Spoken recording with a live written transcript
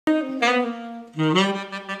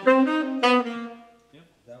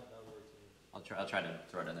I'll try to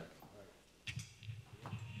throw it in there.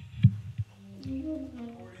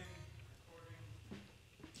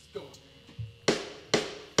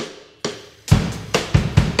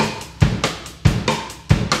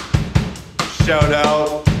 Shout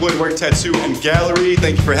out Woodwork Tattoo and Gallery.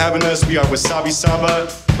 Thank you for having us. We are Wasabi Samba,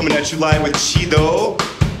 coming at you live with Chido.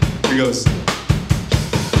 Here goes.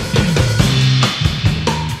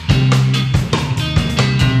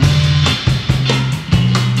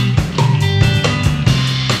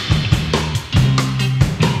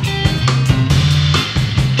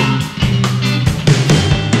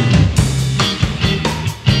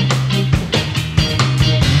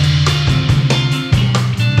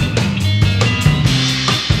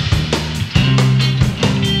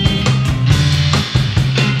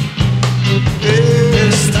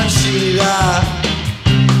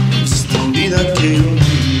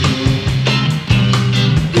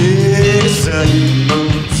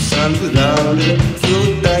 Saludable,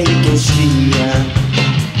 fruta y cochilla.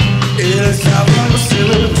 El sabor no se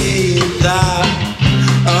me olvida,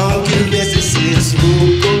 aunque a veces es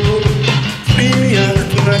poco.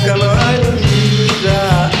 Brillante una calor dormida.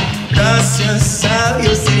 Gracias a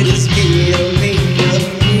Dios eres mía, mía,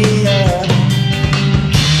 mía.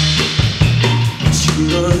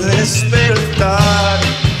 Chido despertar,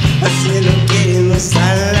 hacer lo que nos da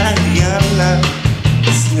la gana.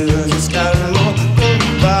 Buscarlo con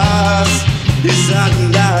paz,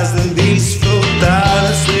 desanidas de disfrutar,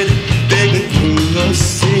 de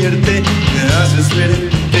conocerte, me haces ver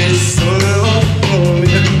que solo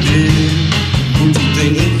convierte. Mucho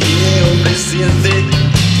tengo que ofrecerte,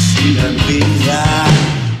 sin la vida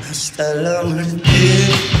hasta la muerte.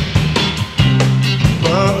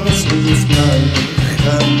 Vamos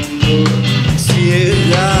manejando,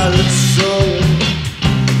 ciega el sol.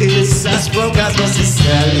 Esas pocas voces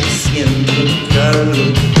salen siendo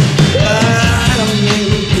calor.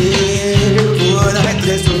 Claramente, por ahí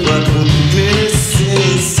 3 o 4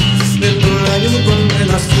 meses, de un año con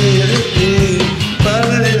menos suerte,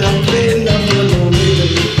 vale la pena por lo menos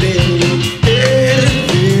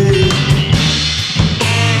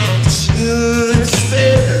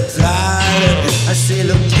despertar, hacer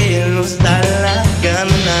lo que nos da la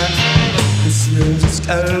gana,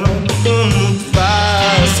 buscarlo con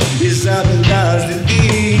paz. Esa verdad de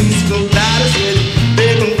disfrutar, de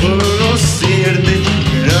conocerte,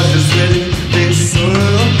 gracias de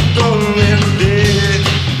solo converte.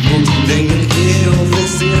 Mucho tengo que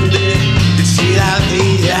ofrecerte, si la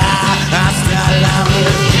vida hasta la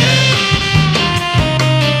muerte.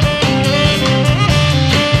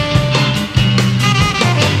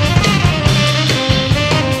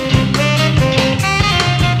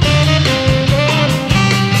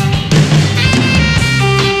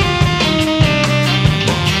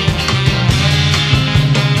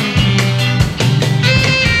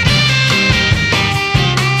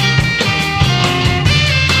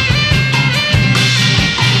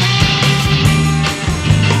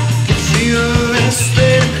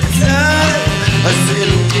 Hacer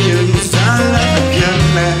lo que nos da la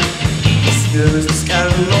gana,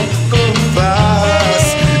 buscarlo con paz,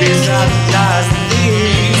 esas de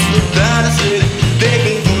disfrutar, de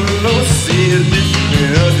conocerte,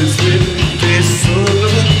 de solo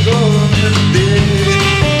converte.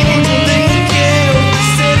 Mucho tengo que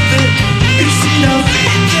ofrecerte, y si la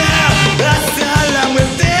vida hasta la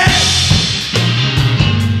muerte.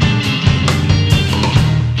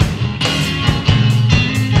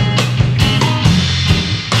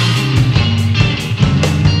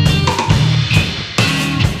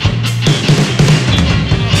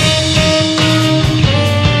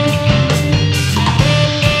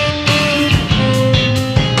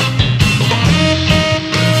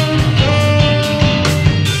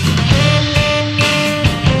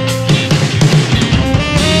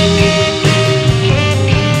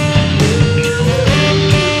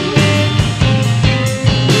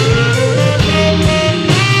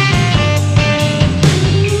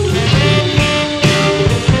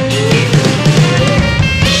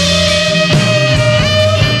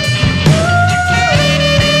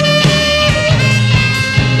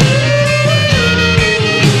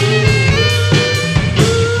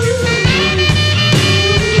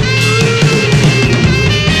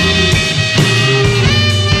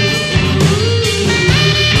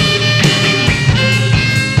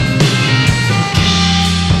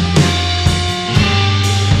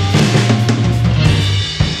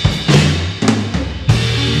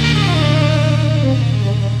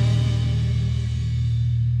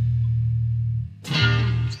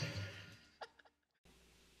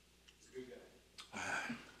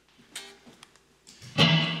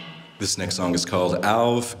 This next song is called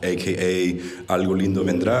Alf, aka Algo Lindo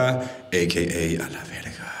Vendrá, aka A la Verga.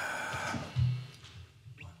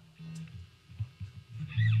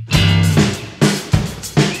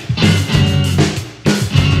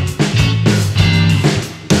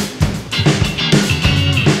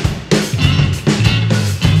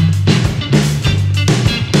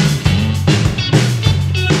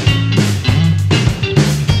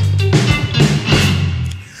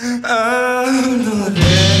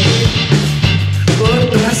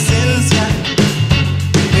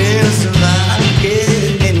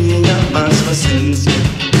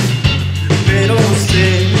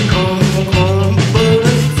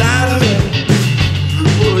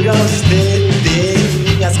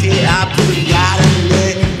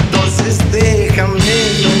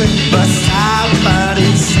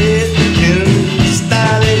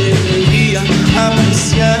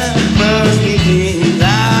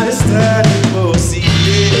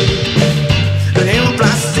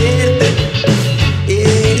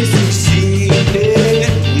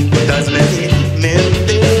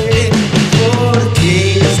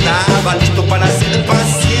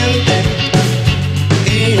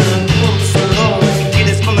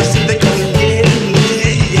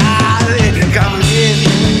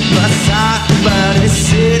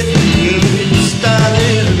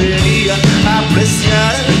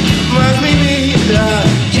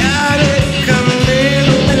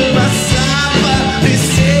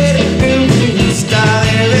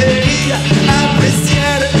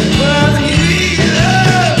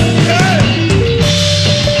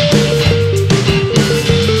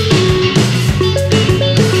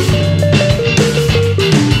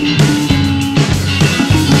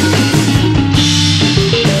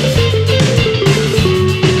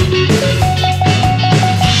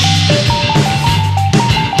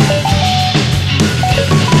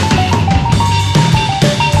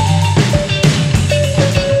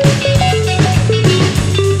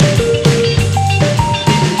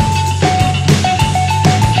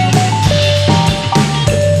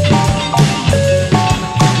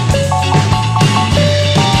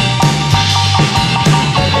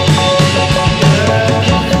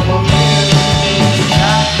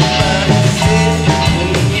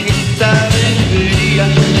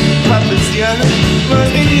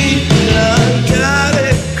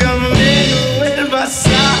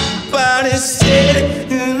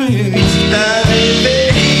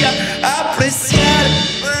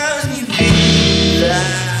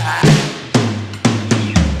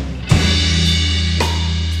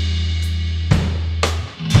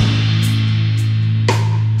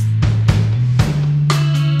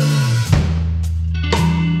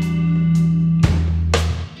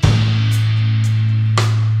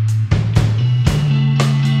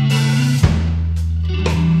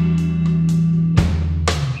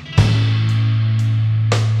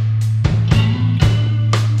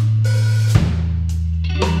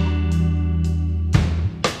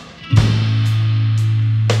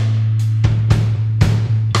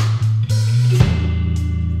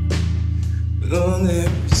 ¿Dónde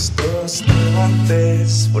estás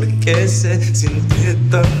antes? ¿Por qué se siente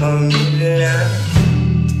tan familiar?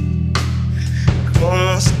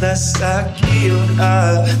 ¿Cómo estás aquí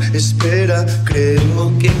ahora? Espera,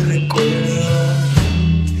 creo que recuerdo.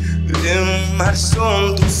 De mar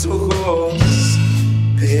son tus ojos,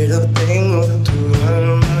 pero tengo tu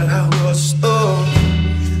alma en agosto.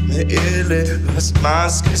 Me elevas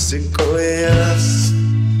más que secuoyas.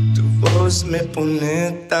 Tu voz me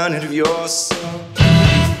pone tan nervioso,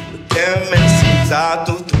 porque me excita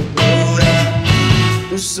tu ternura.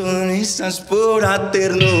 Tus sonrisas pura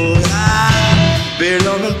ternura.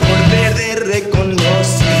 Perdón por verte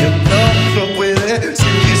reconocido. No puede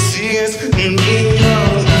ser que sigues un niño.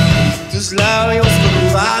 Tus labios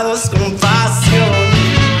curvados con pasión.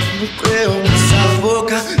 No creo que esa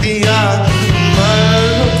boca diga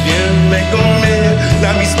malo. Bien me come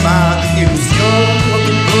la misma ilusión. Con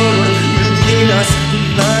tu color me llenas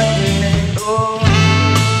negro.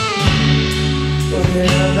 Voy a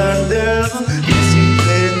darte y sin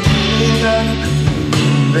terminar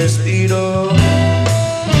respiro.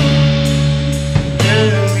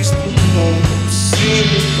 He visto como 5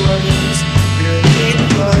 años perdido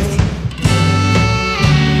ahí.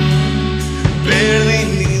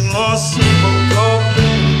 Perdimos un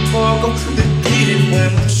poco de ti fue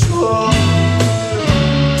mucho.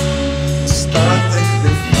 Bastante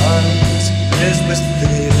de faltas después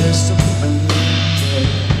de eso.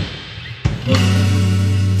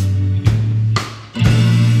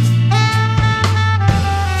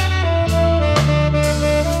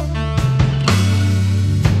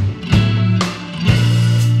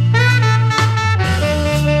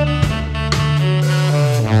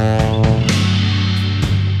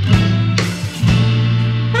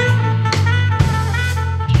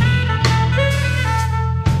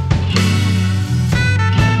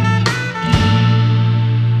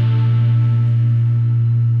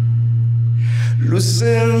 luz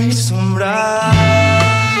en mi sombra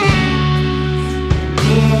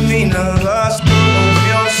iluminabas toda mi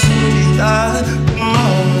oscuridad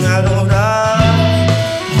como una aurora.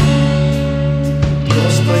 No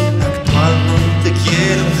estoy actuando, te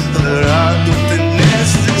quiero, todo el rato te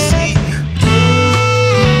necesito.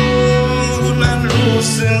 La luz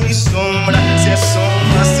en mi sombra se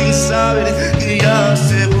asoma sin saber que ya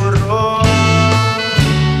se borró.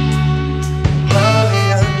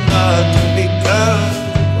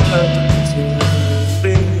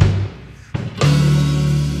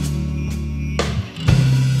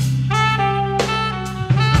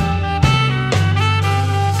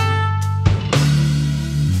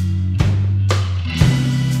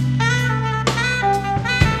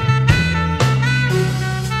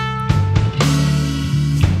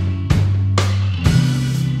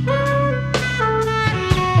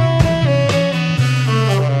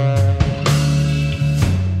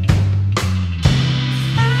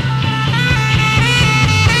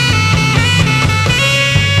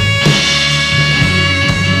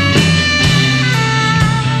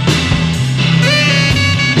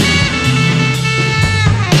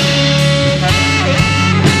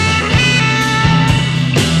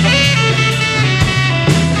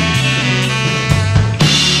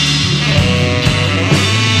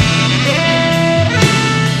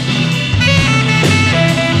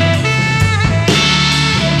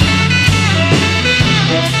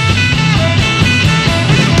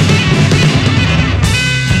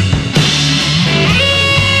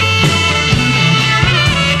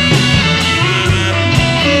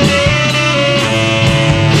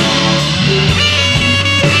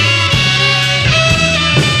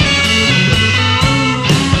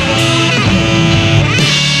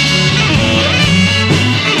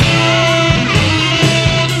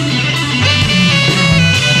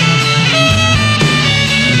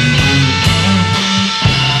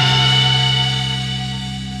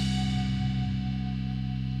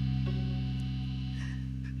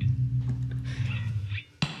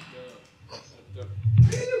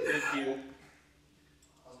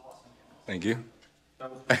 Thank you. Can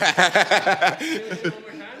we hit it one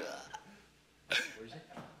more time?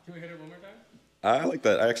 Can we hit it one more time? I like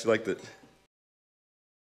that. I actually liked it.